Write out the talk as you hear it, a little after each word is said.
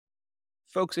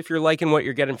Folks, if you're liking what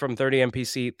you're getting from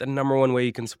 30MPC, the number one way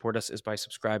you can support us is by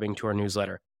subscribing to our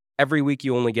newsletter. Every week,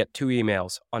 you only get 2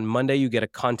 emails. On Monday, you get a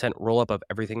content roll-up of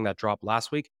everything that dropped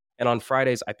last week. And on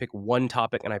Fridays, I pick one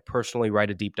topic and I personally write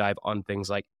a deep dive on things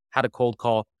like how to cold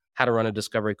call, how to run a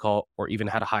discovery call, or even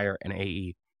how to hire an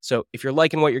AE. So if you're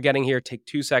liking what you're getting here, take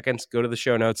 2 seconds, go to the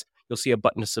show notes. You'll see a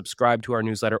button to subscribe to our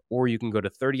newsletter, or you can go to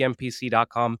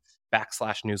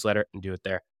 30mpc.com/newsletter and do it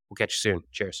there. We'll catch you soon.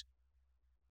 Cheers.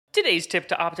 Today's tip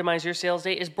to optimize your sales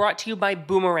day is brought to you by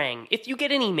Boomerang. If you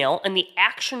get an email and the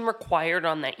action required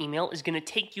on that email is going to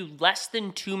take you less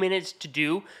than 2 minutes to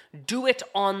do it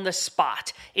on the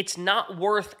spot. It's not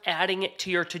worth adding it to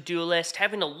your to-do list,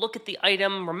 having to look at the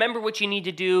item, remember what you need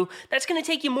to do. That's going to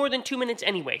take you more than 2 minutes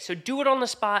anyway, so do it on the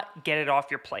spot, get it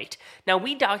off your plate. Now,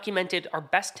 we documented our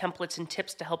best templates and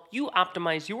tips to help you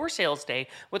optimize your sales day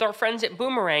with our friends at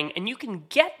Boomerang, and you can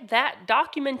get that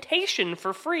documentation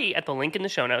for free at the link in the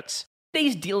show notes.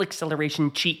 Today's deal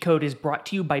acceleration cheat code is brought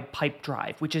to you by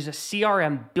Pipedrive, which is a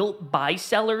CRM built by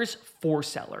sellers for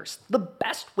sellers. The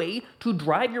best way to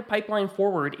drive your pipeline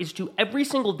forward is to every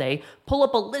single day pull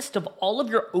up a list of all of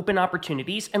your open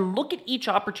opportunities and look at each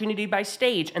opportunity by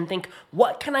stage and think,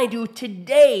 what can I do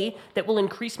today that will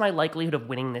increase my likelihood of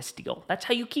winning this deal? That's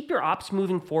how you keep your ops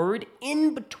moving forward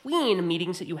in between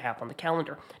meetings that you have on the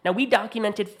calendar. Now, we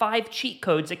documented 5 cheat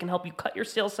codes that can help you cut your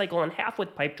sales cycle in half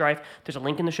with Pipedrive. There's a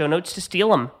link in the show notes to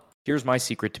steal them. Here's my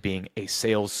secret to being a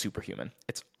sales superhuman.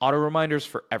 It's auto reminders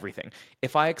for everything.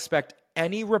 If I expect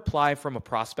any reply from a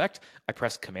prospect, I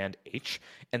press Command H,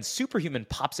 and Superhuman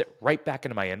pops it right back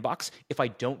into my inbox if I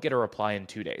don't get a reply in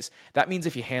 2 days. That means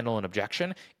if you handle an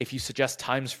objection, if you suggest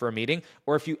times for a meeting,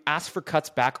 or if you ask for cuts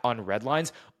back on red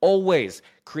lines, always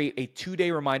create a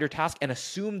 2-day reminder task and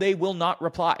assume they will not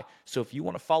reply. So if you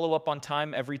want to follow up on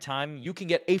time every time, you can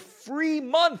get a free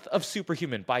month of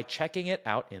Superhuman by checking it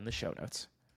out in the show notes.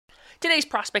 Today's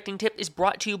prospecting tip is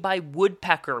brought to you by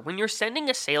Woodpecker. When you're sending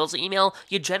a sales email,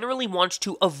 you generally want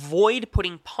to avoid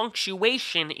putting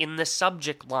punctuation in the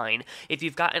subject line. If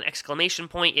you've got an exclamation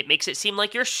point, it makes it seem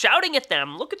like you're shouting at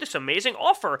them, look at this amazing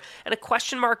offer, and a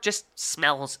question mark just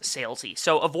smells salesy,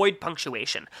 so avoid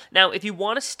punctuation. Now, if you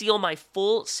want to steal my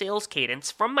full sales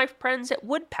cadence from my friends at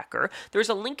Woodpecker, there's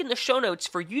a link in the show notes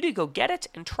for you to go get it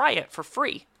and try it for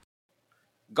free.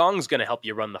 Gong's going to help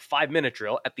you run the 5-minute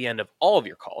drill at the end of all of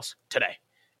your calls today.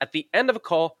 At the end of a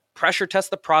call, pressure test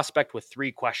the prospect with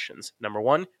 3 questions. Number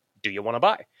 1, do you want to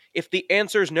buy? If the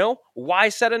answer is no, why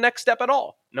set a next step at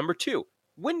all? Number 2,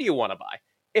 when do you want to buy?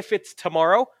 If it's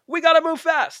tomorrow, we got to move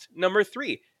fast. Number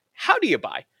 3, how do you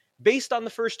buy? Based on the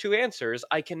first 2 answers,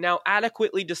 I can now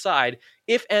adequately decide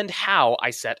if and how I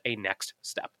set a next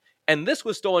step. And this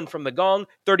was stolen from the Gong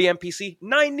 30MPC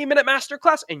 90-minute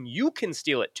masterclass, and you can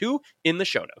steal it too in the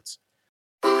show notes.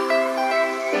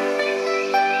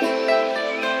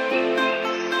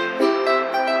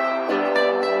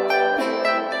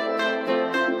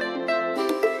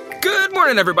 Good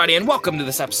morning, everybody, and welcome to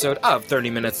this episode of 30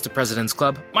 Minutes to President's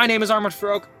Club. My name is Armand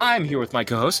Farouk. I'm here with my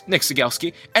co-host, Nick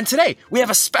Cegelski, and today we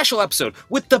have a special episode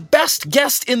with the best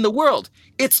guest in the world.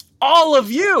 It's all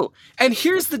of you. And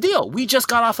here's the deal. We just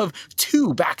got off of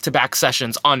 2 back-to-back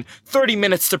sessions on 30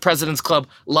 Minutes to President's Club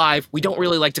live. We don't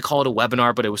really like to call it a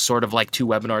webinar, but it was sort of like 2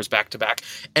 webinars back-to-back.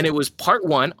 And it was part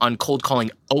 1 on cold calling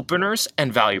openers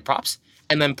and value props,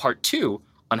 and then part 2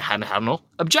 on how to handle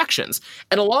objections.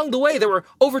 And along the way, there were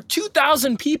over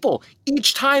 2,000 people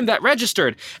each time that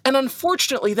registered. And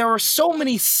unfortunately, there were so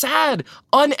many sad,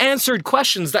 unanswered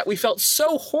questions that we felt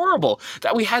so horrible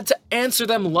that we had to answer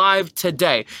them live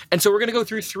today. And so we're going to go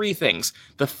through 3 things.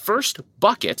 The first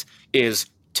bucket is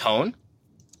tone,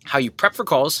 how you prep for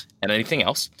calls, and anything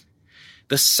else.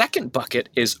 The second bucket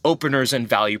is openers and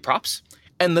value props.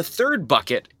 And the third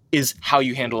bucket is how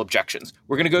you handle objections.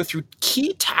 We're going to go through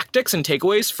key tactics and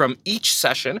takeaways from each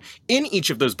session in each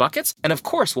of those buckets. And of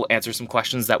course, we'll answer some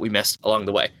questions that we missed along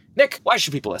the way. Nick, why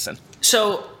should people listen?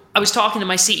 So I was talking to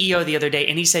my CEO the other day,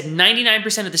 and he said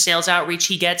 99% of the sales outreach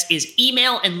he gets is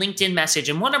email and LinkedIn message.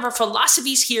 And one of our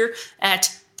philosophies here at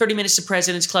 30 Minutes to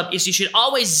President's Club is you should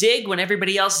always zig when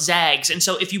everybody else zags. And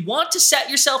so if you want to set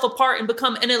yourself apart and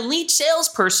become an elite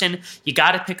salesperson, you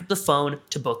got to pick up the phone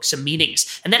to book some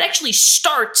meetings. And that actually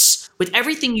starts with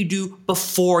everything you do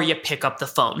before you pick up the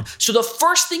phone. So the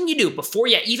first thing you do before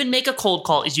you even make a cold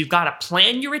call is you've got to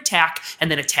plan your attack and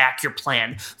then attack your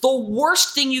plan. The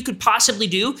worst thing you could possibly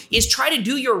do is try to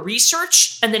do your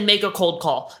research and then make a cold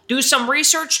call. Do some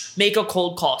research, make a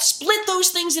cold call. Split those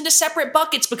things into separate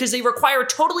buckets because they require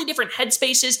total totally different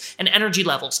headspaces and energy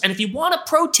levels. And if you want a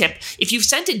pro tip, if you've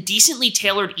sent a decently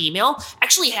tailored email,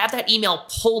 actually have that email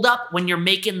pulled up when you're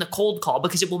making the cold call,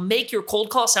 because it will make your cold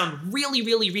call sound really,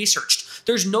 really researched.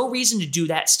 There's no reason to do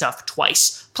that stuff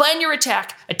twice. Plan your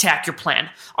attack your plan.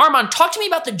 Armand, talk to me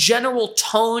about the general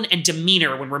tone and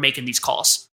demeanor when we're making these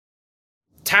calls.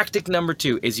 Tactic number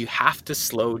 2 is you have to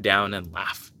slow down and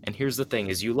laugh. And here's the thing,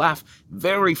 is you laugh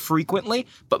very frequently,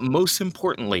 but most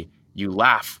importantly, you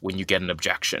laugh when you get an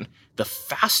objection. The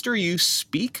faster you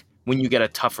speak when you get a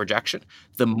tough rejection,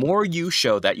 the more you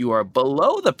show that you are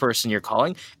below the person you're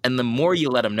calling, and the more you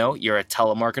let them know you're a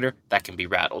telemarketer that can be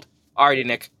rattled. Alrighty,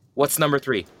 Nick, what's number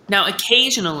 3? Now,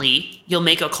 occasionally, you'll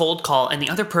make a cold call and the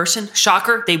other person,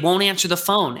 shocker, they won't answer the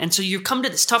phone. And so you come to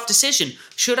this tough decision.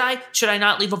 Should I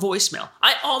not leave a voicemail?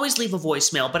 I always leave a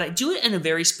voicemail, but I do it in a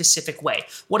very specific way.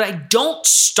 What I don't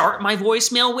start my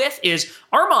voicemail with is,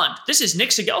 Armand, this is Nick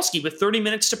Cegelski with 30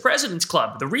 Minutes to President's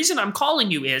Club. The reason I'm calling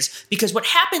you is because what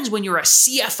happens when you're a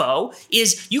CFO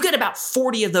is you get about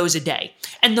 40 of those a day.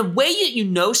 And the way that you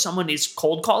know someone is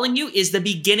cold calling you is the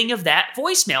beginning of that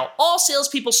voicemail. All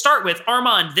salespeople start with,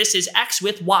 Armand, this is X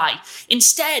with Y.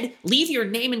 Instead, leave your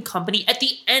name and company at the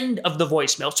end of the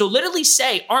voicemail. So literally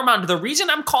say, Armand, the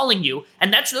reason I'm calling you,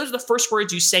 and those are the first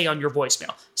words you say on your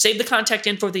voicemail. Save the contact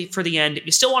info for the end.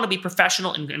 You still want to be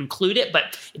professional and include it,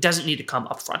 but it doesn't need to come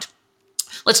up front.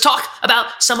 Let's talk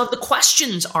about some of the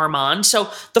questions, Armand.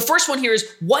 So the first one here is,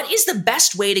 what is the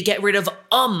best way to get rid of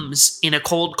ums in a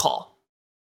cold call?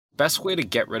 Best way to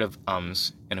get rid of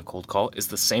ums in a cold call is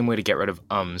the same way to get rid of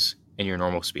ums in your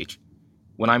normal speech.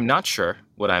 When I'm not sure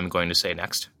what I'm going to say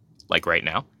next, like right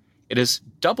now, it is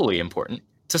doubly important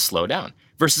to slow down.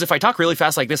 Versus if I talk really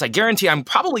fast like this, I guarantee I'm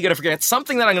probably going to forget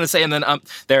something that I'm going to say, and then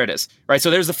there it is. Right? So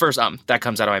there's the first that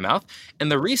comes out of my mouth.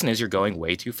 And the reason is you're going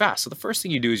way too fast. So the first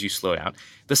thing you do is you slow down.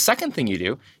 The second thing you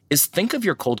do is think of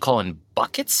your cold call in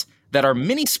buckets that are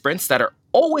mini sprints that are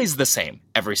always the same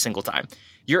every single time.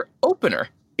 Your opener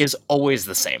is always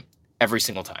the same every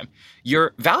single time.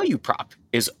 Your value prop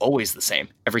is always the same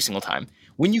every single time.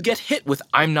 When you get hit with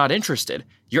I'm not interested,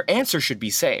 your answer should be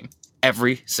same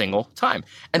every single time.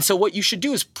 And so what you should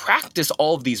do is practice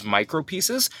all of these micro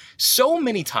pieces so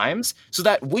many times so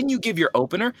that when you give your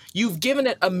opener, you've given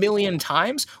it 1,000,000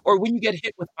 times, or when you get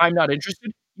hit with I'm not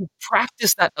interested, you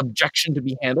practice that objection to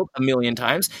be handled 1,000,000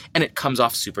 times and it comes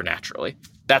off super naturally.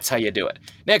 That's how you do it.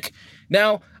 Nick,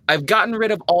 now I've gotten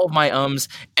rid of all of my ums,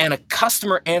 and a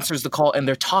customer answers the call and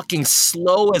they're talking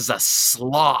slow as a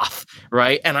sloth,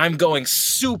 right? And I'm going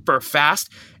super fast.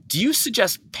 Do you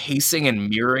suggest pacing and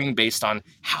mirroring based on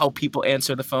how people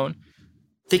answer the phone?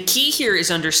 The key here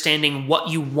is understanding what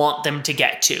you want them to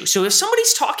get to. So if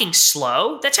somebody's talking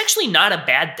slow, that's actually not a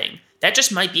bad thing. That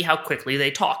just might be how quickly they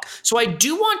talk. So I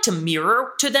do want to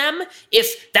mirror to them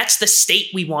if that's the state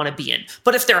we want to be in.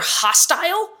 But if they're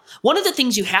hostile, one of the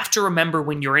things you have to remember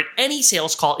when you're in any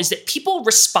sales call is that people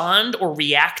respond or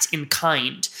react in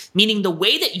kind, meaning the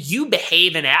way that you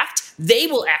behave and act, they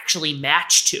will actually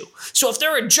match to. So if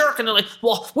they're a jerk and they're like,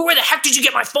 well, where the heck did you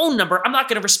get my phone number? I'm not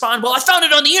going to respond. Well, I found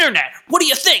it on the internet. What do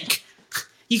you think?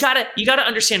 You gotta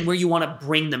understand where you want to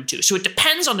bring them to. So it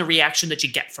depends on the reaction that you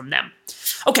get from them.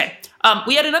 Okay,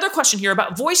 we had another question here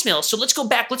about voicemails. So let's go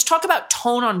back. Let's talk about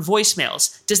tone on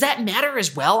voicemails. Does that matter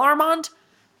as well, Armand?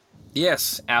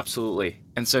 Yes, absolutely.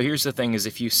 And so here's the thing is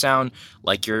if you sound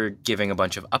like you're giving a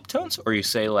bunch of uptones, or you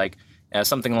say like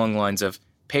something along the lines of,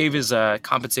 Pave is a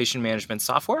compensation management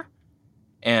software,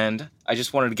 and I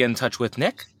just wanted to get in touch with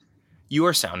Nick, you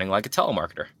are sounding like a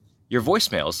telemarketer. Your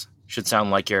voicemails should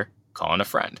sound like you're calling a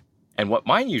friend. And what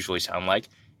mine usually sound like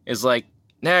is like,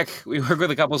 Nick, we work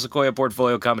with a couple of Sequoia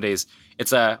portfolio companies.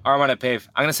 It's Armand at Pave.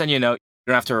 I'm going to send you a note.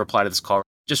 You don't have to reply to this call.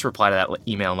 Just reply to that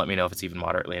email and let me know if it's even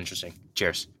moderately interesting.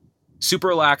 Cheers. Super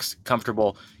relaxed,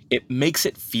 comfortable. It makes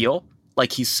it feel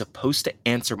like he's supposed to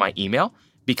answer my email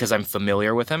because I'm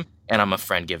familiar with him and I'm a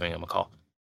friend giving him a call.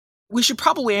 We should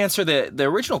probably answer the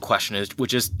original question,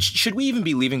 which is, should we even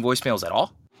be leaving voicemails at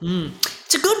all?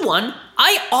 It's a good one.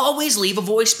 I always leave a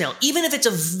voicemail, even if it's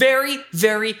a very,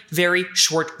 very, very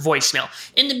short voicemail.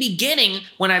 In the beginning,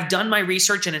 when I've done my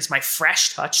research and it's my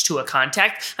fresh touch to a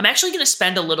contact, I'm actually going to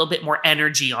spend a little bit more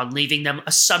energy on leaving them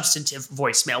a substantive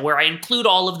voicemail where I include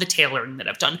all of the tailoring that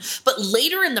I've done. But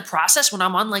later in the process, when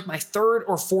I'm on like my third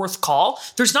or fourth call,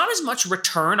 there's not as much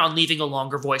return on leaving a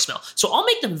longer voicemail. So I'll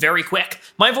make them very quick.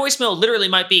 My voicemail literally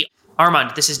might be,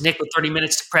 Armand, this is Nick with 30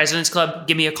 Minutes to President's Club.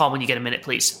 Give me a call when you get a minute,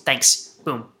 please. Thanks.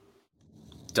 Boom.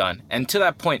 Done. And to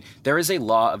that point, there is a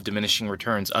law of diminishing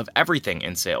returns of everything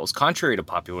in sales. Contrary to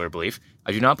popular belief,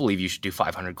 I do not believe you should do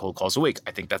 500 cold calls a week.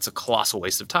 I think that's a colossal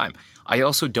waste of time. I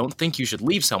also don't think you should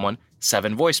leave someone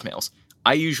 7 voicemails.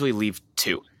 I usually leave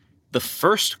 2. The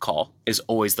first call is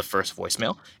always the first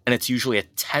voicemail, and it's usually a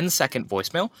 10-second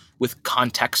voicemail with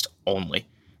context only.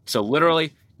 So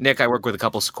literally, Nick, I work with a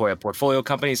couple Sequoia portfolio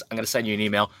companies. I'm going to send you an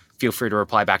email. Feel free to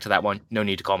reply back to that one. No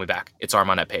need to call me back. It's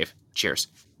Armand at Pave. Cheers.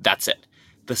 That's it.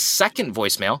 The second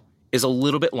voicemail is a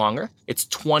little bit longer. It's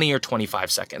 20 or 25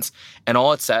 seconds. And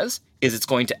all it says is it's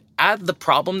going to add the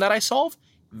problem that I solve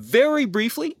very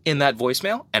briefly in that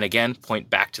voicemail, and again, point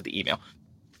back to the email.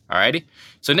 Alrighty?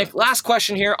 So Nick, last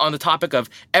question here on the topic of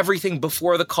everything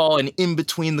before the call and in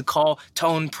between the call,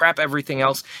 tone, prep, everything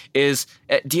else is,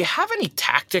 do you have any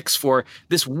tactics for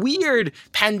this weird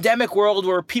pandemic world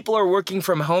where people are working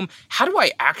from home? How do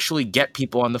I actually get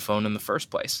people on the phone in the first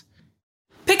place?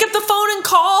 Pick up the phone and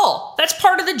call. That's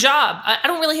part of the job. I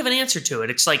don't really have an answer to it.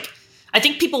 It's like, I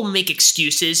think people make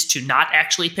excuses to not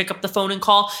actually pick up the phone and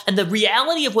call. And the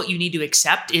reality of what you need to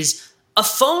accept is a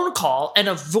phone call and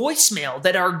a voicemail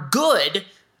that are good,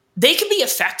 they can be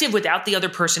effective without the other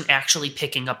person actually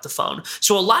picking up the phone.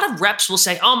 So a lot of reps will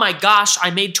say, oh my gosh,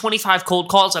 I made 25 cold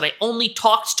calls and I only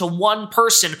talked to one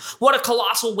person. What a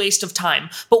colossal waste of time.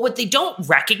 But what they don't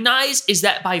recognize is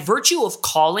that by virtue of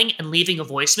calling and leaving a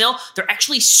voicemail, they're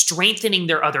actually strengthening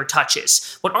their other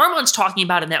touches. What Armand's talking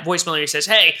about in that voicemail, he says,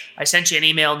 hey, I sent you an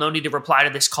email, no need to reply to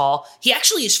this call. He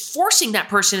actually is forcing that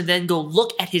person to then go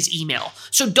look at his email.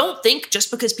 So don't think just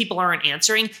because people aren't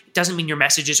answering, it doesn't mean your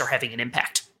messages are having an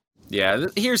impact. Yeah,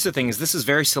 here's the thing is this is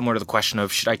very similar to the question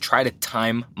of should I try to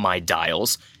time my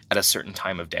dials at a certain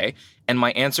time of day? And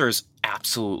my answer is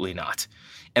absolutely not.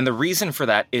 And the reason for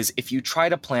that is if you try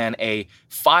to plan a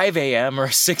 5 a.m. or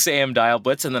a 6 a.m. dial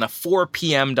blitz and then a 4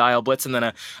 p.m. dial blitz and then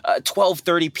a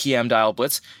 12:30 p.m. dial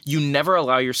blitz, you never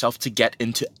allow yourself to get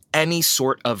into any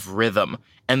sort of rhythm.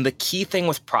 And the key thing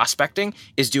with prospecting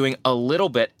is doing a little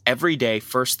bit every day,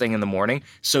 first thing in the morning,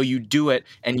 so you do it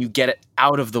and you get it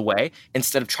out of the way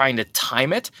instead of trying to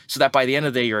time it so that by the end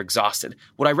of the day you're exhausted.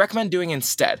 What I recommend doing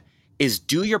instead is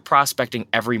do your prospecting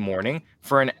every morning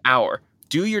for an hour.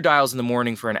 Do your dials in the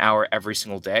morning for an hour every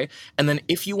single day. And then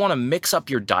if you want to mix up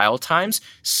your dial times,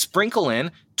 sprinkle in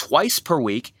twice per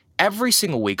week, every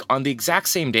single week on the exact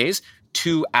same days,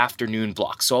 2 afternoon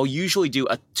blocks. So I'll usually do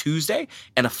a Tuesday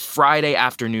and a Friday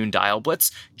afternoon dial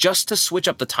blitz just to switch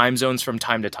up the time zones from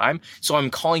time to time. So I'm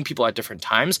calling people at different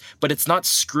times, but it's not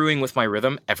screwing with my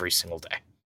rhythm every single day.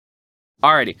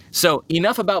 Alrighty, so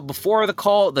enough about before the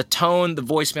call, the tone, the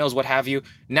voicemails, what have you.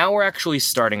 Now we're actually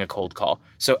starting a cold call.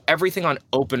 So everything on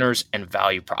openers and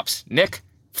value props. Nick,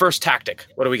 first tactic,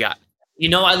 what do we got? You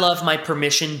know I love my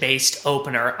permission-based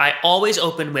opener. I always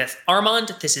open with,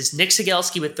 Armand, this is Nick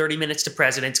Cegelski with 30 Minutes to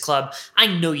President's Club. I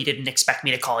know you didn't expect me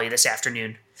to call you this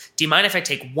afternoon. Do you mind if I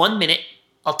take 1 minute?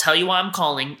 I'll tell you why I'm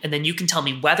calling, and then you can tell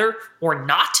me whether or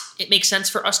not it makes sense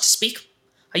for us to speak.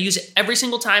 I use it every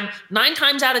single time. 9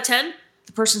 times out of 10,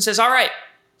 the person says, all right,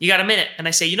 you got a minute. And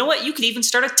I say, you know what? You could even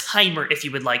start a timer if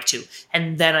you would like to.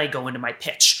 And then I go into my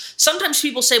pitch. Sometimes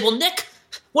people say, well, Nick,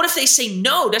 what if they say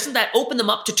no? Doesn't that open them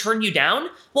up to turn you down?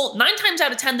 Well, 9 times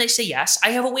out of 10, they say yes. I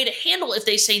have a way to handle if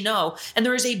they say no. And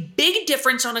there is a big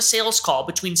difference on a sales call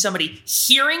between somebody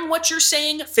hearing what you're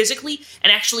saying physically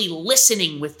and actually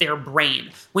listening with their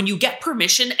brain. When you get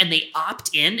permission and they opt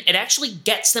in, it actually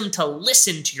gets them to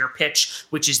listen to your pitch,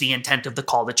 which is the intent of the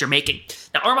call that you're making.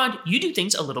 Now, Armand, you do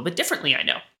things a little bit differently, I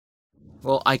know.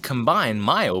 Well, I combine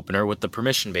my opener with the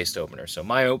permission-based opener. So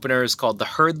my opener is called the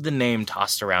heard the name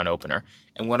tossed around opener.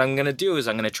 And what I'm going to do is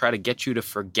I'm going to try to get you to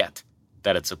forget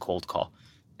that it's a cold call.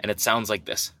 And it sounds like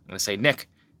this. I'm going to say, Nick,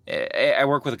 I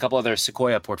work with a couple other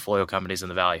Sequoia portfolio companies in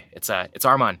the Valley. It's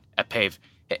Armand at Pave.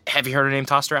 Have you heard her name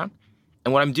tossed around?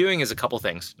 And what I'm doing is a couple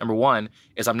things. Number one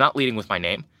is I'm not leading with my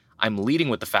name. I'm leading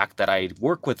with the fact that I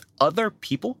work with other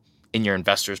people in your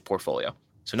investor's portfolio.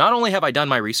 So not only have I done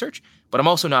my research, but I'm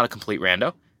also not a complete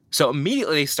rando. So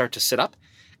immediately they start to sit up.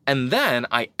 And then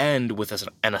I end with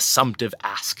an assumptive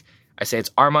ask. I say,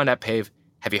 it's Armand at Pave.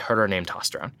 Have you heard her name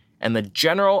tossed around? And the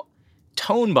general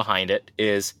tone behind it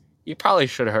is, you probably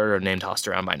should have heard her name tossed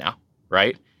around by now,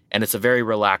 right? And it's a very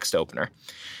relaxed opener.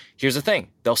 Here's the thing.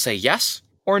 They'll say yes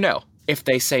or no. If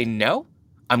they say no,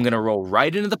 I'm going to roll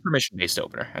right into the permission-based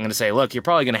opener. I'm going to say, look, you're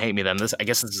probably going to hate me then. I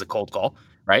guess this is a cold call,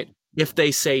 right? If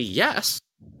they say yes,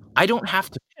 I don't have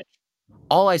to pitch.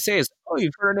 All I say is, oh,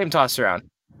 you've heard her name tossed around.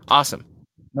 Awesome.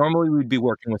 Normally we'd be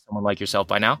working with someone like yourself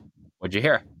by now. What'd you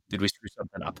hear? Did we screw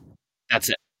something up? That's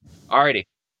it. Alrighty.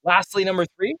 Lastly, number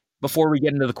 3, before we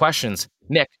get into the questions,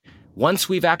 Nick, once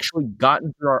we've actually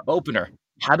gotten through our opener,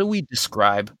 how do we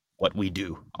describe what we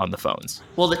do on the phones.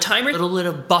 Well, the timer, a little bit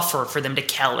of buffer for them to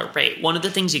calibrate. One of the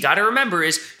things you got to remember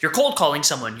is you're cold calling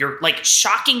someone. You're like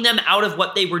shocking them out of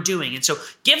what they were doing. And so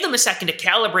give them a second to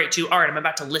calibrate to, all right, I'm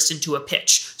about to listen to a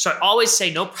pitch. So I always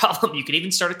say, no problem. You can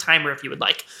even start a timer if you would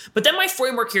like. But then my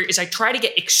framework here is I try to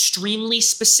get extremely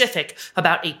specific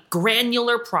about a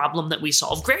granular problem that we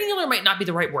solve. Granular might not be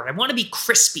the right word. I want to be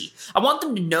crispy. I want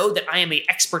them to know that I am an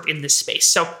expert in this space.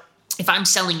 So if I'm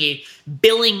selling a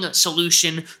billing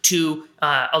solution to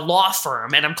a law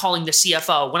firm and I'm calling the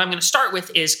CFO, what I'm going to start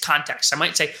with is context. I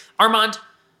might say, Armand,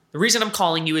 the reason I'm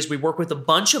calling you is we work with a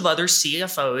bunch of other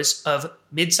CFOs of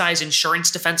mid-size insurance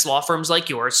defense law firms like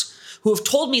yours who have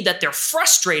told me that they're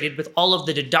frustrated with all of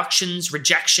the deductions,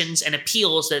 rejections, and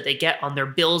appeals that they get on their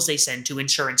bills they send to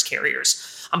insurance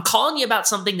carriers. I'm calling you about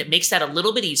something that makes that a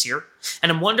little bit easier,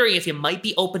 and I'm wondering if you might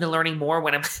be open to learning more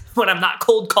when I'm not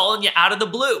cold calling you out of the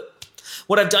blue.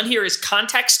 What I've done here is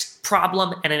context,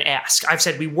 problem, and an ask. I've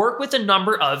said we work with a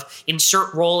number of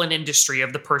insert role and industry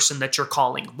of the person that you're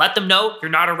calling. Let them know you're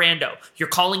not a rando. You're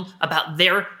calling about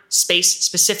their space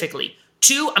specifically.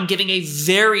 2, I'm giving a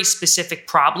very specific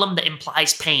problem that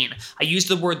implies pain. I use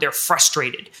the word they're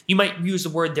frustrated. You might use the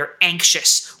word they're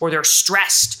anxious, or they're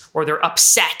stressed, or they're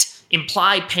upset.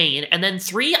 Imply pain. And then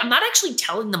 3, I'm not actually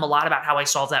telling them a lot about how I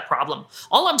solve that problem.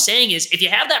 All I'm saying is, if you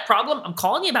have that problem, I'm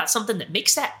calling you about something that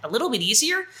makes that a little bit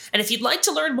easier. And if you'd like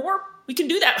to learn more, we can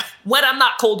do that when I'm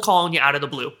not cold calling you out of the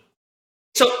blue.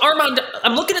 So Armand,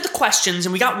 I'm looking at the questions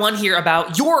and we got one here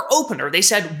about your opener. They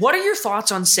said, what are your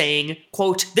thoughts on saying,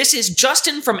 quote, this is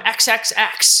Justin from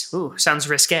XXX. Ooh, sounds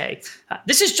risque.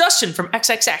 This is Justin from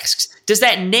XXX. Does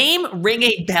that name ring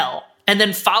a bell? And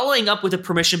then following up with a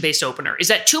permission-based opener. Is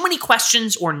that too many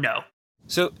questions or no?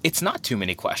 So it's not too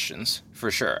many questions,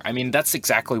 for sure. I mean, that's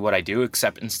exactly what I do,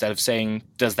 except instead of saying,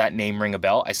 does that name ring a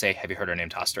bell? I say, have you heard her name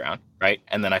tossed around, right?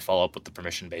 And then I follow up with the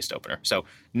permission-based opener. So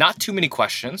not too many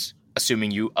questions,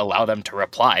 assuming you allow them to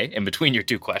reply in between your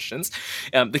 2 questions.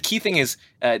 The key thing is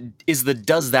the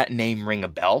does that name ring a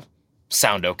bell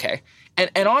sound okay?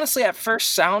 And honestly, at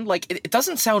first sound, like, it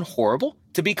doesn't sound horrible,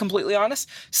 to be completely honest.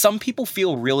 Some people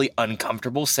feel really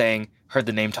uncomfortable saying, heard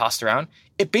the name tossed around.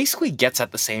 It basically gets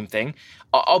at the same thing.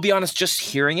 I'll be honest, just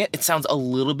hearing it sounds a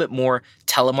little bit more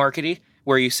telemarkety,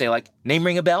 where you say, like, name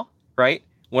ring a bell, right?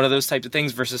 One of those types of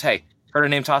things versus, hey, heard a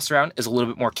name tossed around is a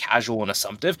little bit more casual and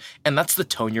assumptive. And that's the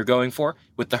tone you're going for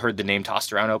with the heard the name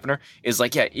tossed around opener is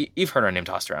like, yeah, you've heard our name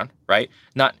tossed around, right?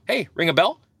 Not, hey, ring a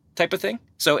bell type of thing.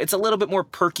 So it's a little bit more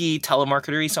perky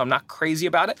telemarketery, so I'm not crazy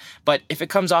about it. But if it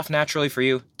comes off naturally for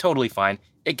you, totally fine.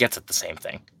 It gets at the same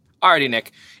thing. Alrighty,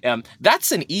 Nick.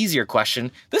 That's an easier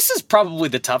question. This is probably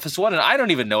the toughest one, and I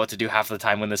don't even know what to do half the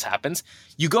time when this happens.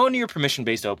 You go into your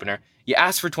permission-based opener, you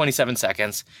ask for 27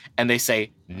 seconds, and they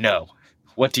say no.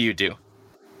 What do you do?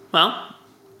 Well,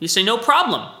 you say no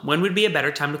problem. When would be a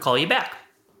better time to call you back?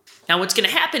 Now, what's going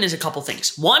to happen is a couple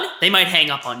things. 1, they might hang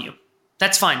up on you.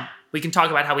 That's fine. We can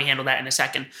talk about how we handle that in a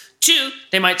second. 2,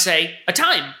 they might say a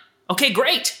time. Okay,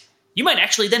 great. You might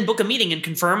actually then book a meeting and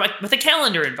confirm with a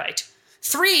calendar invite.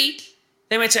 3,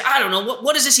 they might say, I don't know,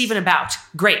 what is this even about?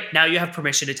 Great, now you have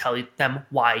permission to tell them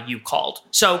why you called.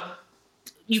 So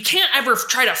you can't ever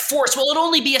try to force, well, it'll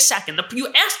only be a second. You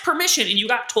asked permission and you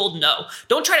got told no.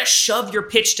 Don't try to shove your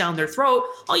pitch down their throat.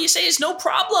 All you say is no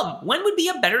problem. When would be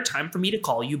a better time for me to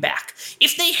call you back?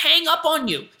 If they hang up on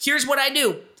you, here's what I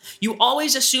do. You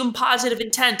always assume positive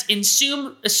intent.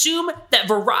 Assume that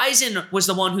Verizon was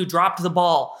the one who dropped the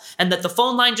ball and that the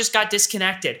phone line just got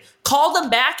disconnected. Call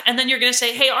them back, and then you're going to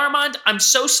say, hey, Armand, I'm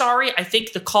so sorry. I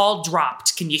think the call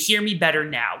dropped. Can you hear me better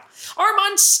now?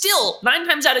 Armand still, 9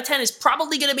 times out of 10, is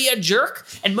probably going to be a jerk,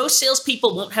 and most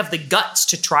salespeople won't have the guts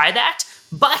to try that.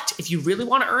 But if you really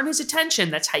want to earn his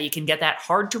attention, that's how you can get that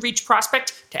hard-to-reach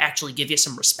prospect to actually give you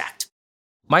some respect.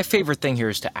 My favorite thing here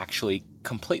is to actually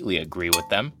completely agree with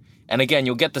them. And again,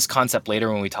 you'll get this concept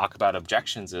later when we talk about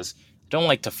objections is, I don't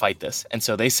like to fight this. And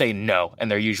so they say no,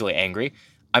 and they're usually angry.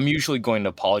 I'm usually going to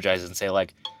apologize and say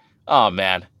like, oh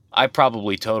man, I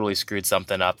probably totally screwed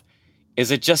something up.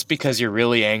 Is it just because you're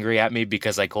really angry at me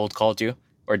because I cold called you?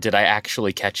 Or did I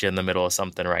actually catch you in the middle of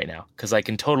something right now? Because I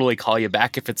can totally call you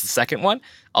back if it's the second one.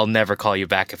 I'll never call you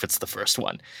back if it's the first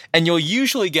one. And you'll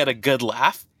usually get a good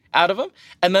laugh out of them,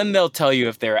 and then they'll tell you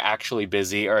if they're actually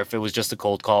busy or if it was just a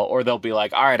cold call, or they'll be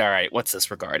like, all right, what's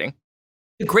this regarding?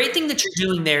 The great thing that you're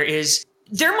doing there is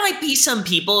there might be some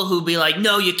people who be like,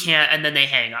 no, you can't, and then they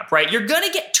hang up, right? You're going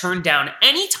to get turned down.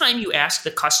 Anytime you ask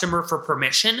the customer for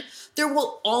permission, there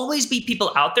will always be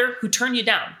people out there who turn you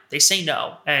down. They say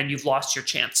no, and you've lost your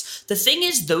chance. The thing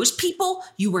is, those people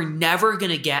you were never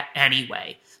going to get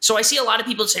anyway. So I see a lot of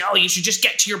people say, oh, you should just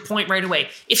get to your point right away.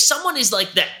 If someone is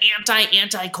like the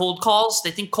anti-cold calls, they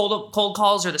think cold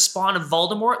calls are the spawn of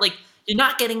Voldemort, like you're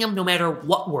not getting them no matter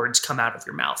what words come out of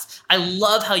your mouth. I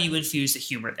love how you infuse the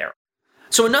humor there.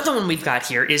 So another one we've got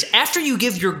here is after you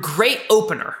give your great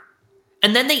opener,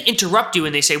 and then they interrupt you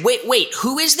and they say, wait,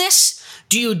 who is this?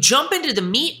 Do you jump into the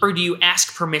meat or do you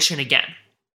ask permission again?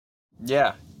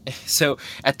 Yeah. So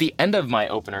at the end of my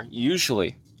opener,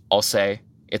 usually I'll say,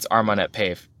 it's Armand at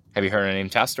Pave. Have you heard her name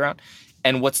tossed around?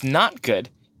 And what's not good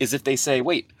is if they say,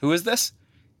 wait, who is this?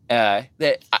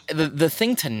 The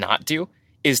thing to not do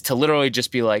is to literally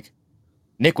just be like,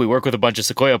 Nick, we work with a bunch of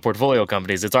Sequoia portfolio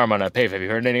companies. It's Armand at Pave. Have you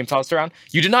heard their name tossed around?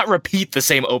 You do not repeat the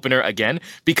same opener again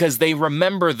because they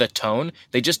remember the tone.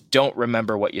 They just don't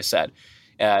remember what you said.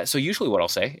 So usually what I'll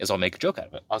say is I'll make a joke out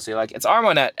of it. I'll say like, it's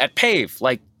Armand at Pave,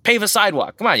 like pave a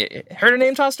sidewalk. Come on, you heard her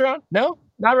name tossed around? No?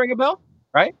 Not ring a bell?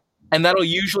 Right? And that'll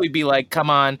usually be like, come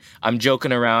on, I'm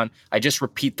joking around. I just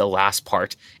repeat the last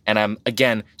part. And I'm,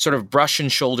 again, sort of brushing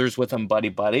shoulders with them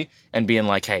buddy, and being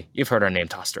like, hey, you've heard our name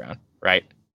tossed around, right?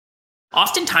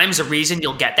 Oftentimes, the reason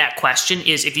you'll get that question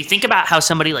is if you think about how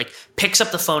somebody like picks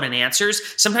up the phone and answers,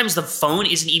 sometimes the phone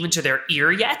isn't even to their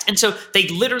ear yet. And so they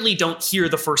literally don't hear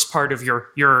the first part of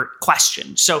your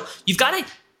question. So you've got to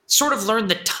sort of learn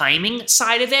the timing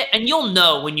side of it. And you'll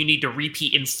know when you need to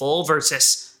repeat in full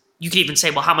versus you can even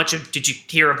say, well, how much did you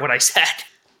hear of what I said?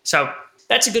 So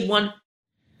that's a good one.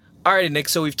 All right, Nick,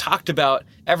 so we've talked about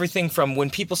everything from when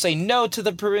people say no to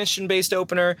the permission-based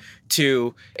opener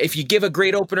to if you give a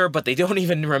great opener, but they don't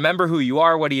even remember who you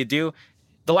are, what do you do?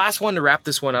 The last one to wrap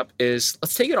this one up is,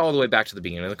 let's take it all the way back to the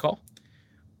beginning of the call.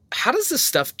 How does this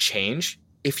stuff change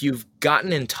if you've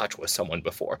gotten in touch with someone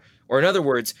before? Or in other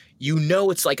words, you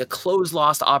know it's like a closed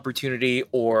lost opportunity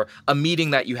or a meeting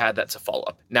that you had that's a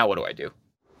follow-up. Now what do I do?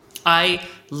 I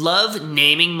love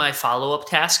naming my follow-up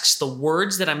tasks the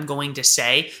words that I'm going to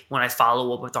say when I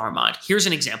follow up with Armand. Here's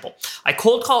an example. I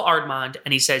cold call Armand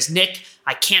and he says, Nick,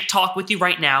 I can't talk with you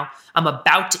right now. I'm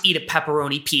about to eat a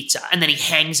pepperoni pizza. And then he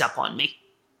hangs up on me.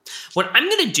 What I'm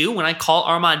going to do when I call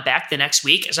Armand back the next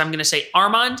week is I'm going to say,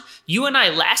 Armand, you and I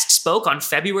last spoke on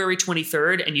February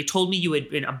 23rd and you told me you had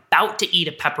been about to eat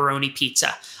a pepperoni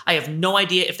pizza. I have no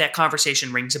idea if that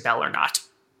conversation rings a bell or not.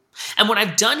 And what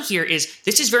I've done here is,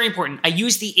 this is very important. I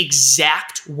use the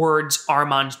exact words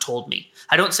Armand told me.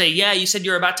 I don't say, yeah, you said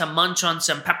you're about to munch on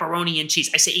some pepperoni and cheese.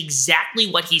 I say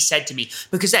exactly what he said to me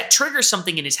because that triggers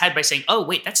something in his head by saying, oh,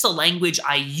 wait, that's the language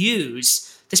I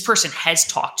use. This person has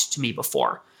talked to me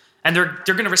before. And they're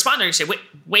going to respond. They're going to say,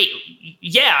 wait,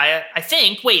 yeah, I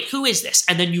think, wait, who is this?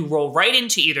 And then you roll right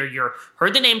into either your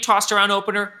heard the name tossed around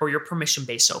opener or your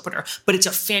permission-based opener. But it's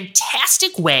a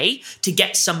fantastic way to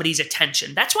get somebody's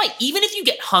attention. That's why even if you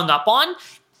get hung up on,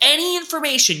 any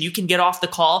information you can get off the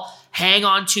call, hang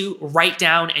on to, write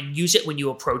down, and use it when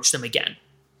you approach them again.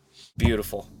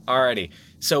 Beautiful. Alrighty.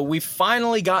 So we've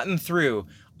finally gotten through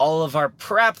all of our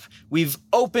prep. We've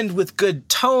opened with good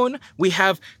tone. We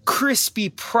have crispy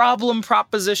problem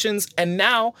propositions. And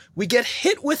now we get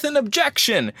hit with an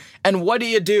objection. And what do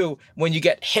you do when you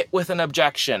get hit with an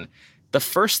objection? The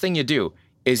first thing you do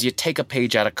is you take a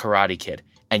page out of Karate Kid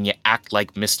and you act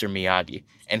like Mr. Miyagi.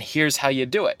 And here's how you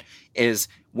do it is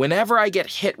whenever I get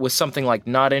hit with something like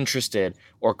not interested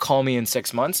or call me in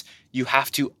 6 months, you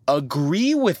have to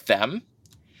agree with them,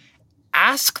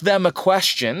 ask them a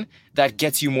question that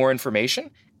gets you more information,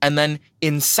 and then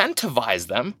incentivize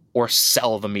them or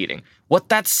sell the meeting. What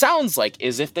that sounds like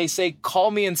is if they say,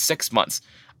 call me in 6 months,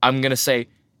 I'm going to say,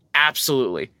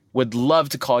 absolutely, would love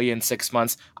to call you in 6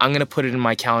 months. I'm going to put it in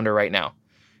my calendar right now.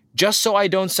 Just so I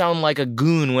don't sound like a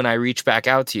goon when I reach back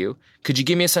out to you, could you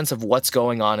give me a sense of what's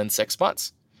going on in 6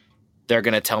 months? They're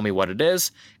going to tell me what it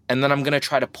is, and then I'm going to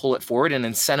try to pull it forward and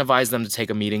incentivize them to take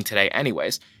a meeting today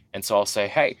anyways. And so I'll say,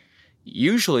 hey,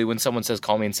 usually when someone says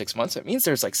call me in 6 months, it means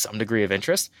there's like some degree of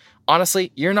interest.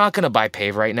 Honestly, you're not going to buy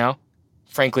Pave right now,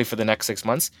 frankly, for the next 6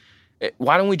 months.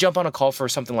 Why don't we jump on a call for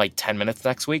something like 10 minutes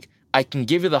next week? I can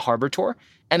give you the harbor tour.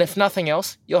 And if nothing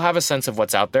else, you'll have a sense of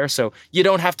what's out there. So you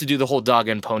don't have to do the whole dog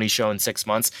and pony show in 6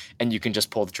 months and you can just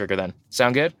pull the trigger then.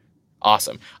 Sound good?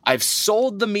 Awesome. I've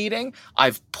sold the meeting,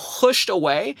 I've pushed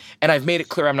away, and I've made it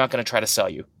clear I'm not going to try to sell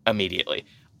you immediately.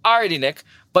 Alrighty, Nick.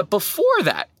 But before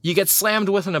that, you get slammed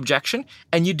with an objection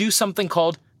and you do something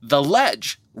called the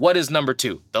ledge. What is number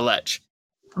 2? The ledge.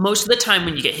 Most of the time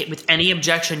when you get hit with any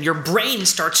objection, your brain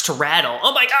starts to rattle.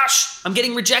 Oh my gosh, I'm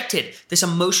getting rejected. This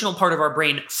emotional part of our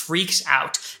brain freaks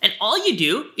out. And all you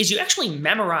do is you actually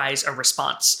memorize a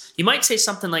response. You might say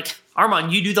something like,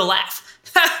 Armand, you do the laugh.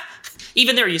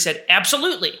 Even there you said,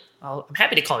 absolutely. I'm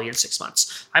happy to call you in 6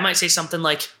 months. I might say something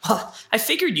like, well, I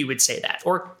figured you would say that.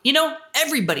 Or,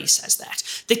 everybody says that.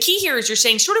 The key here is you're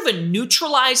saying sort of a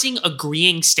neutralizing,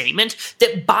 agreeing statement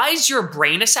that buys your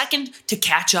brain a second to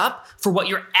catch up for what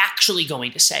you're actually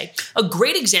going to say. A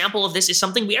great example of this is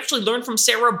something we actually learned from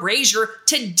Sarah Brazier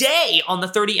today on the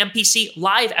 30 MPC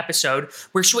live episode,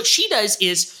 where what she does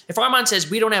is, if Armand says,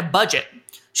 we don't have budget,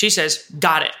 she says,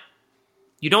 got it.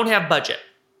 You don't have budget.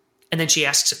 And then she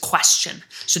asks a question.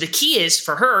 So the key is,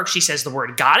 for her, she says the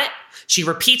word got it. She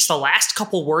repeats the last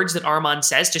couple words that Armand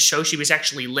says to show she was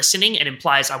actually listening and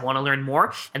implies, I want to learn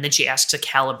more. And then she asks a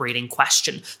calibrating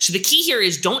question. So the key here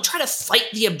is don't try to fight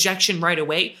the objection right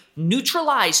away.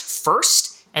 Neutralize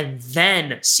first and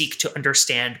then seek to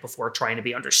understand before trying to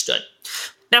be understood.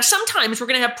 Now, sometimes we're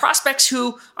going to have prospects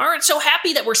who aren't so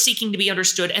happy that we're seeking to be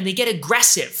understood, and they get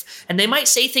aggressive. And they might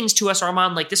say things to us,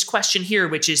 Armand, like this question here,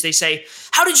 which is they say,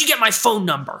 how did you get my phone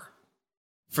number?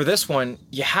 For this one,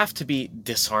 you have to be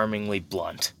disarmingly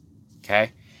blunt,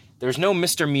 okay? There's no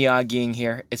Mr. Miyagiing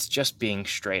here. It's just being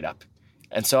straight up.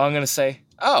 And so I'm going to say,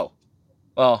 oh,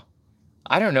 well,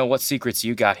 I don't know what secrets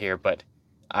you got here, but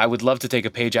I would love to take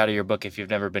a page out of your book if you've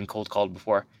never been cold called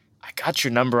before. I got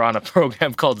your number on a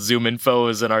program called ZoomInfo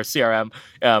is in our CRM.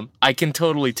 I can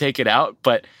totally take it out,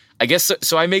 but I guess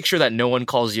so I make sure that no one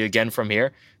calls you again from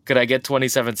here. Could I get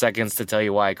 27 seconds to tell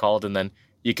you why I called, and then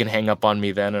you can hang up on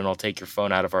me then, and I'll take your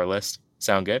phone out of our list?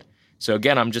 Sound good? So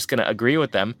again, I'm just going to agree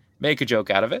with them, make a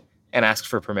joke out of it, and ask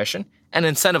for permission, and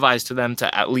incentivize to them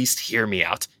to at least hear me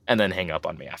out, and then hang up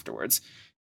on me afterwards.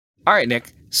 All right,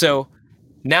 Nick. So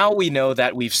now we know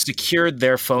that we've secured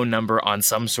their phone number on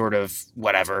some sort of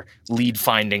whatever lead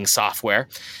finding software.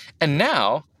 And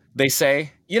now they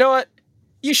say, you know what?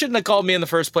 You shouldn't have called me in the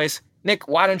first place. Nick,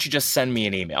 why don't you just send me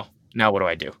an email? Now what do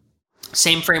I do?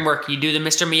 Same framework. You do the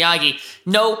Mr. Miyagi.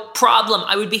 No problem.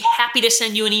 I would be happy to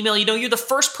send you an email. You're the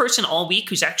first person all week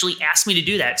who's actually asked me to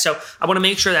do that. So I want to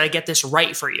make sure that I get this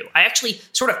right for you. I actually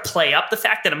sort of play up the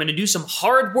fact that I'm going to do some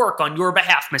hard work on your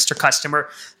behalf, Mr. Customer,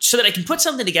 so that I can put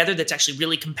something together that's actually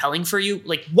really compelling for you.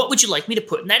 Like, what would you like me to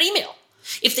put in that email?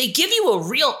 If they give you a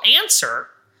real answer,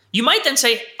 you might then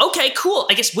say, okay, cool.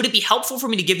 I guess, would it be helpful for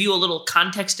me to give you a little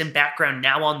context and background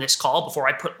now on this call before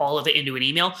I put all of it into an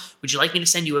email? Would you like me to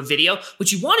send you a video?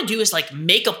 What you want to do is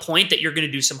make a point that you're going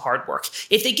to do some hard work.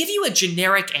 If they give you a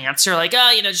generic answer, like,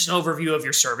 just an overview of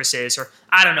your services, or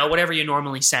I don't know, whatever you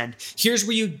normally send, here's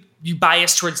where you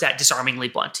bias towards that disarmingly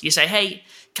blunt. You say, hey,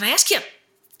 can I ask you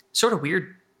sort of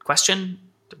weird question?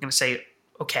 They're going to say,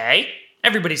 okay.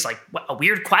 Everybody's like, what, a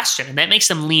weird question? And that makes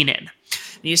them lean in. And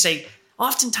you say,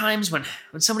 oftentimes when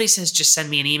somebody says, just send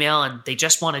me an email, and they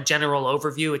just want a general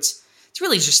overview, it's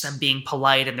really just them being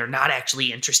polite and they're not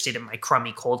actually interested in my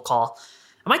crummy cold call.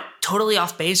 Am I totally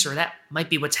off base, or that might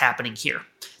be what's happening here?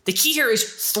 The key here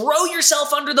is throw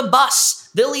yourself under the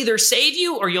bus. They'll either save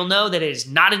you, or you'll know that it is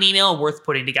not an email worth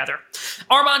putting together.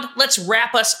 Armand, let's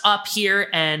wrap us up here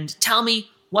and tell me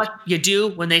what you do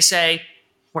when they say,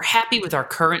 we're happy with our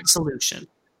current solution.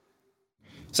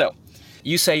 So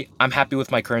you say, I'm happy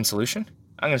with my current solution.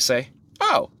 I'm going to say,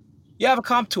 oh, you have a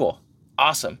comp tool.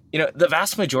 Awesome. The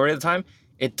vast majority of the time,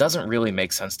 it doesn't really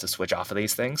make sense to switch off of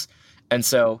these things. And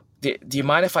so do you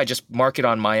mind if I just mark it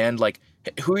on my end? Like,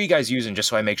 who are you guys using, just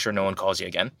so I make sure no one calls you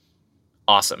again?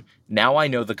 Awesome. Now I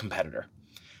know the competitor.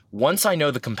 Once I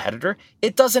know the competitor,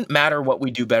 it doesn't matter what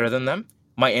we do better than them.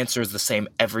 My answer is the same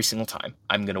every single time.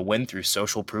 I'm going to win through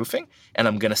social proofing, and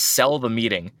I'm going to sell the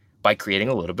meeting by creating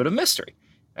a little bit of mystery.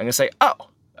 I'm going to say,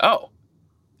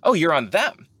 oh, you're on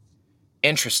them.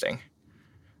 Interesting.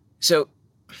 So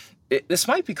this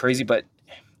might be crazy, but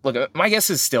look, my guess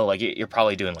is still you're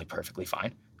probably doing perfectly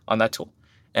fine on that tool.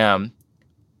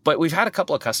 But we've had a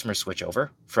couple of customers switch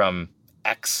over from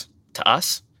X to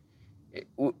us.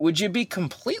 Would you be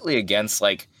completely against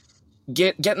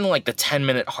getting the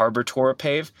 10-minute harbor tour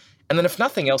pave? And then if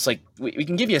nothing else, we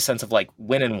can give you a sense of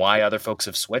when and why other folks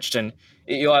have switched, and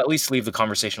you'll at least leave the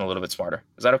conversation a little bit smarter.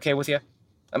 Is that okay with you?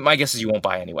 My guess is you won't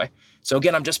buy anyway. So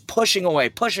again, I'm just pushing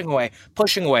away.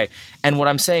 And what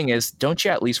I'm saying is, don't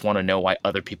you at least want to know why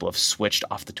other people have switched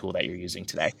off the tool that you're using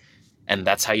today? And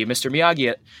that's how you Mr. Miyagi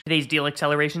it. Today's deal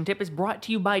acceleration tip is brought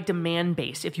to you by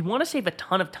Demandbase. If you want to save a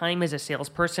ton of time as a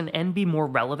salesperson and be more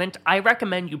relevant, I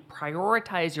recommend you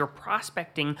prioritize your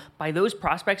prospecting by those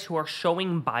prospects who are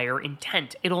showing buyer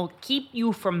intent. It'll keep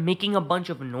you from making a bunch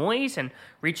of noise and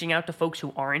reaching out to folks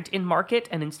who aren't in market,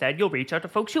 and instead you'll reach out to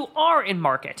folks who are in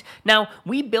market. Now,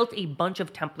 we built a bunch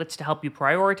of templates to help you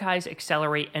prioritize,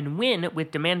 accelerate, and win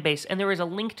with Demandbase, and there is a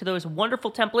link to those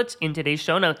wonderful templates in today's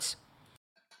show notes.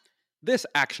 This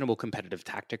actionable competitive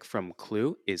tactic from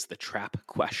Clue is the trap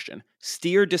question.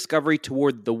 Steer discovery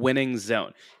toward the winning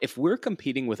zone. If we're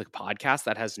competing with a podcast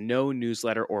that has no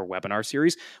newsletter or webinar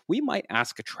series, we might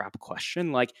ask a trap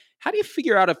question like, how do you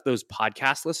figure out if those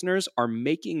podcast listeners are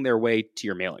making their way to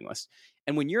your mailing list?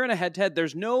 And when you're in a head-to-head,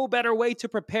 there's no better way to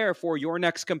prepare for your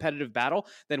next competitive battle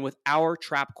than with our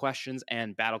trap questions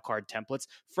and battle card templates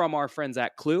from our friends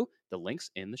at Clue. The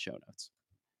link's in the show notes.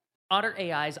 Otter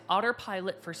AI's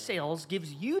Autopilot for Sales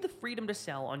gives you the freedom to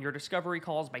sell on your discovery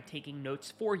calls by taking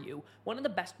notes for you. One of the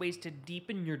best ways to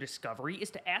deepen your discovery is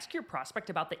to ask your prospect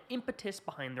about the impetus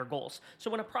behind their goals. So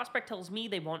when a prospect tells me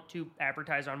they want to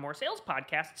advertise on more sales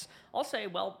podcasts, I'll say,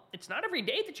 well, it's not every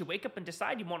day that you wake up and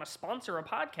decide you want to sponsor a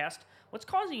podcast. What's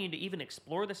causing you to even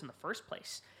explore this in the first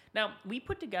place? Now, we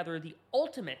put together the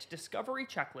ultimate discovery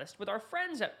checklist with our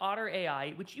friends at Otter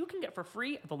AI, which you can get for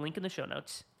free at the link in the show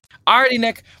notes. Alrighty,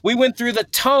 Nick, we went through the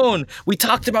tone. We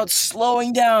talked about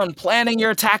slowing down, planning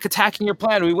your attack, attacking your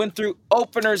plan. We went through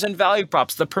openers and value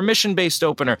props, the permission-based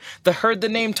opener, the heard the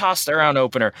name tossed around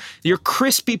opener, your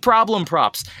crispy problem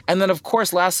props. And then, of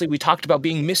course, lastly, we talked about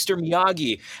being Mr.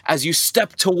 Miyagi as you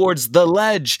step towards the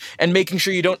ledge and making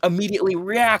sure you don't immediately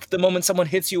react the moment someone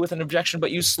hits you with an objection,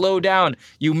 but you slow down,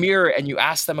 you mirror, and you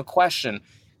ask them a question.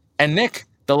 And Nick,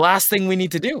 the last thing we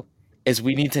need to do is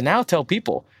we need to now tell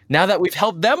people, now that we've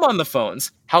helped them on the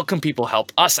phones, how can people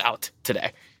help us out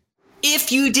today?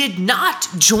 If you did not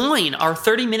join our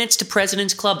 30 Minutes to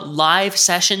President's Club live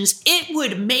sessions, it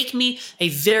would make me a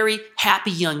very happy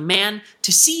young man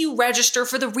to see you register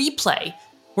for the replay.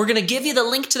 We're going to give you the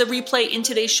link to the replay in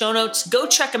today's show notes. Go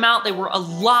check them out. They were a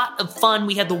lot of fun.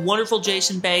 We had the wonderful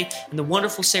Jason Bay and the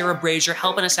wonderful Sarah Brazier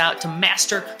helping us out to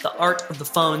master the art of the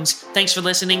phones. Thanks for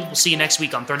listening. We'll see you next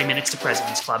week on 30 Minutes to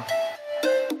President's Club.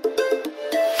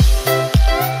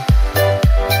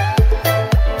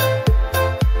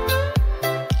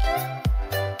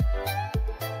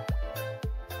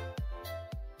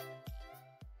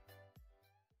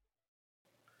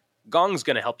 Gong's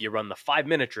going to help you run the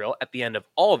 5-minute drill at the end of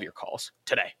all of your calls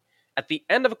today. At the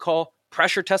end of a call,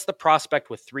 pressure test the prospect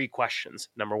with 3 questions.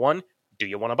 Number 1, do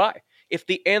you want to buy? If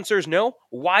the answer is no,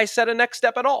 why set a next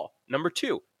step at all? Number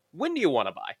 2, when do you want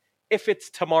to buy? If it's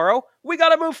tomorrow, we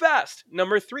got to move fast.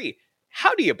 Number 3,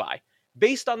 how do you buy?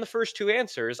 Based on the first 2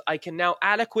 answers, I can now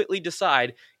adequately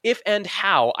decide if and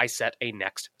how I set a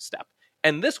next step.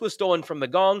 And this was stolen from the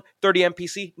Gong 30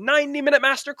 MPC 90-minute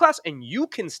masterclass, and you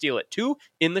can steal it too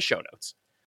in the show notes.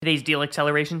 Today's deal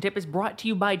acceleration tip is brought to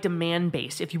you by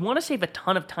Demandbase. If you want to save a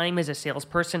ton of time as a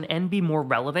salesperson and be more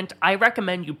relevant, I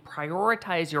recommend you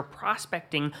prioritize your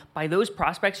prospecting by those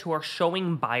prospects who are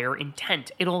showing buyer intent.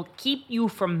 It'll keep you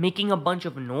from making a bunch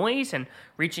of noise and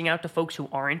reaching out to folks who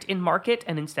aren't in market,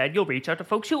 and instead you'll reach out to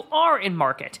folks who are in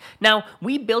market. Now,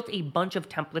 we built a bunch of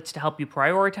templates to help you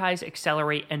prioritize,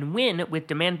 accelerate, and win with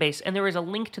Demandbase, and there is a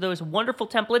link to those wonderful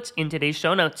templates in today's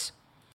show notes.